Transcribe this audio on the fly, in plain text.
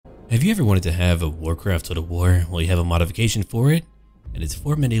Have you ever wanted to have a Warcraft Total War? Well, you have a modification for it, and it's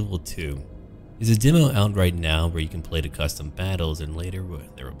for Medieval 2. There's a demo out right now where you can play the custom battles, and later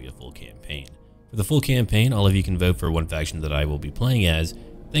there will be a full campaign. For the full campaign, all of you can vote for one faction that I will be playing as.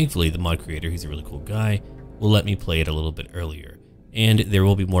 Thankfully, the mod creator, he's a really cool guy, will let me play it a little bit earlier. And there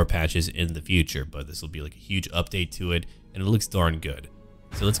will be more patches in the future, but this will be like a huge update to it, and it looks darn good.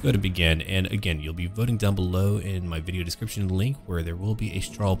 So let's go to begin, and again, you'll be voting down below in my video description link where there will be a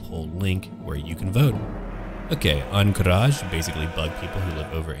straw poll link where you can vote. Okay, on Courage, basically bug people who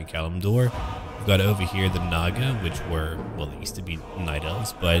live over in Kalimdor. We've got over here the Naga, which were, well, they used to be Night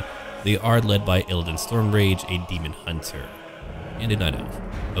Elves, but they are led by Illidan Stormrage, a Demon Hunter, and a Night Elf.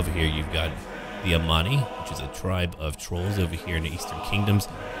 Over here you've got the Amani, which is a tribe of trolls over here in the Eastern Kingdoms.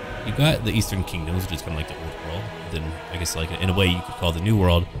 You've got the Eastern Kingdoms, which is kind of like the old world. Then, I guess, like in a way, you could call the new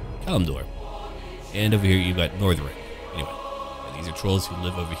world Kalimdor. And over here, you've got Northrend. Anyway, these are trolls who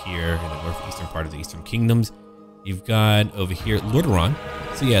live over here in the northeastern part of the Eastern Kingdoms. You've got over here Lordaeron.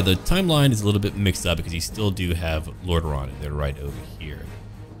 So yeah, the timeline is a little bit mixed up because you still do have Lordaeron, and they're right over here.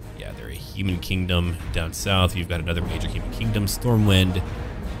 Yeah, they're a human kingdom down south. You've got another major human kingdom, Stormwind.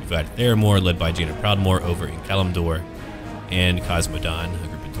 You've got Theramore, led by Jaina Proudmoore, over in Kalimdor, and Cosmodon, a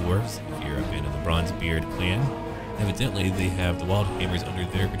group of dwarves. If you're a fan of the Bronzebeard clan, evidently they have the Wildhammers under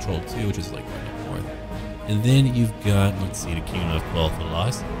their control too, which is like right up north. And then you've got, let's see, the Kingdom of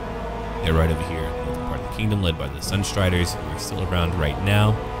Quel'Thalas. They're right over here in the northern part of the kingdom, led by the Sunstriders, who are still around right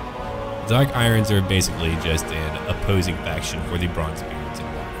now. The Dark Irons are basically just an opposing faction for the Bronzebeards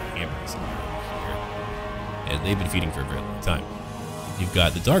and Wildhammers over here, and they've been feuding for a very long time. You've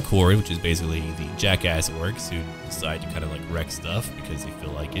got the Dark Horde, which is basically the jackass orcs who decide to kind of like wreck stuff because they feel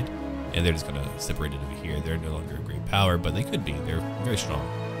like it. And they're just kind of separated over here. They're no longer a great power, but they could be. They're very strong.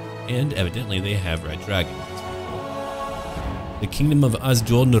 And evidently they have red dragons. That's pretty cool. The Kingdom of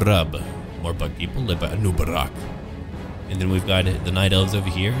Azjol-Nurub, more bug people, led by Anubarak. And then we've got the Night Elves over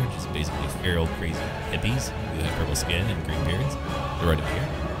here, which is basically feral, crazy hippies who have purple skin and green beards. They're right over here.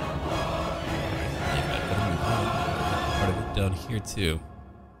 Part of it down here too.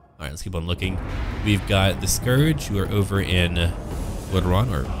 All right, let's keep on looking. We've got the Scourge, who are over in Lordaeron,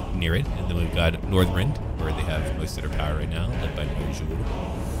 or near it, and then we've got Northrend, where they have most of their power right now, led by Norjul,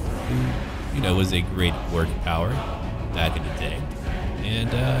 who, you know, was a great orc power back in the day.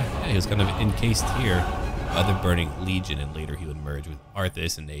 And yeah, he was kind of encased here by the Burning Legion, and later he would merge with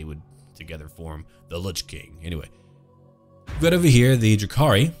Arthas, and they would together form the Lich King. Anyway, we've got over here the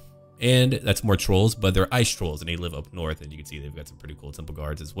Drakari. And that's more trolls, but they're ice trolls, and they live up north, and you can see they've got some pretty cool temple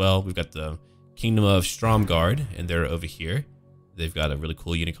guards as well. We've got the Kingdom of Stromgard, and they're over here. They've got a really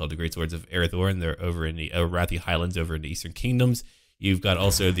cool unit called the Great Swords of Erethdor, and they're over in the Arathi Highlands over in the Eastern Kingdoms. You've got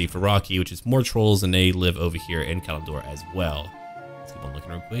also the Faraki, which is more trolls, and they live over here in Kalimdor as well. Let's keep on looking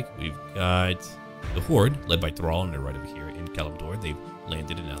real quick. We've got the Horde, led by Thrall, and they're right over here in Kalimdor. They've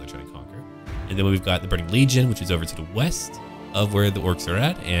landed, and now they're trying to conquer. And then we've got the Burning Legion, which is over to the west of where the orcs are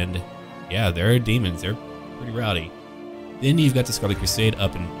at, and yeah, they're demons. They're pretty rowdy. Then you've got the Scarlet Crusade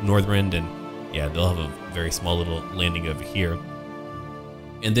up in Northrend, and yeah, they'll have a very small little landing over here.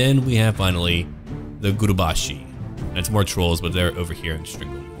 And then we have finally the Gurubashi. That's more trolls, but they're over here in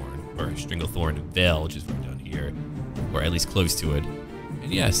Stringlethorn Vale, which is right down here, or at least close to it.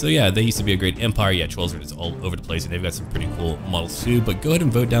 And yeah, so yeah, they used to be a great empire. Yeah, trolls are just all over the place, and they've got some pretty cool models too. But go ahead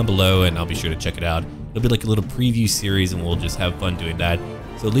and vote down below, and I'll be sure to check it out. It'll be like a little preview series, and we'll just have fun doing that.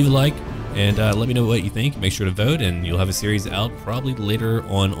 So leave a like, and let me know what you think. Make sure to vote, and you'll have a series out probably later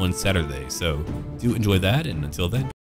on Saturday. So do enjoy that, and until then.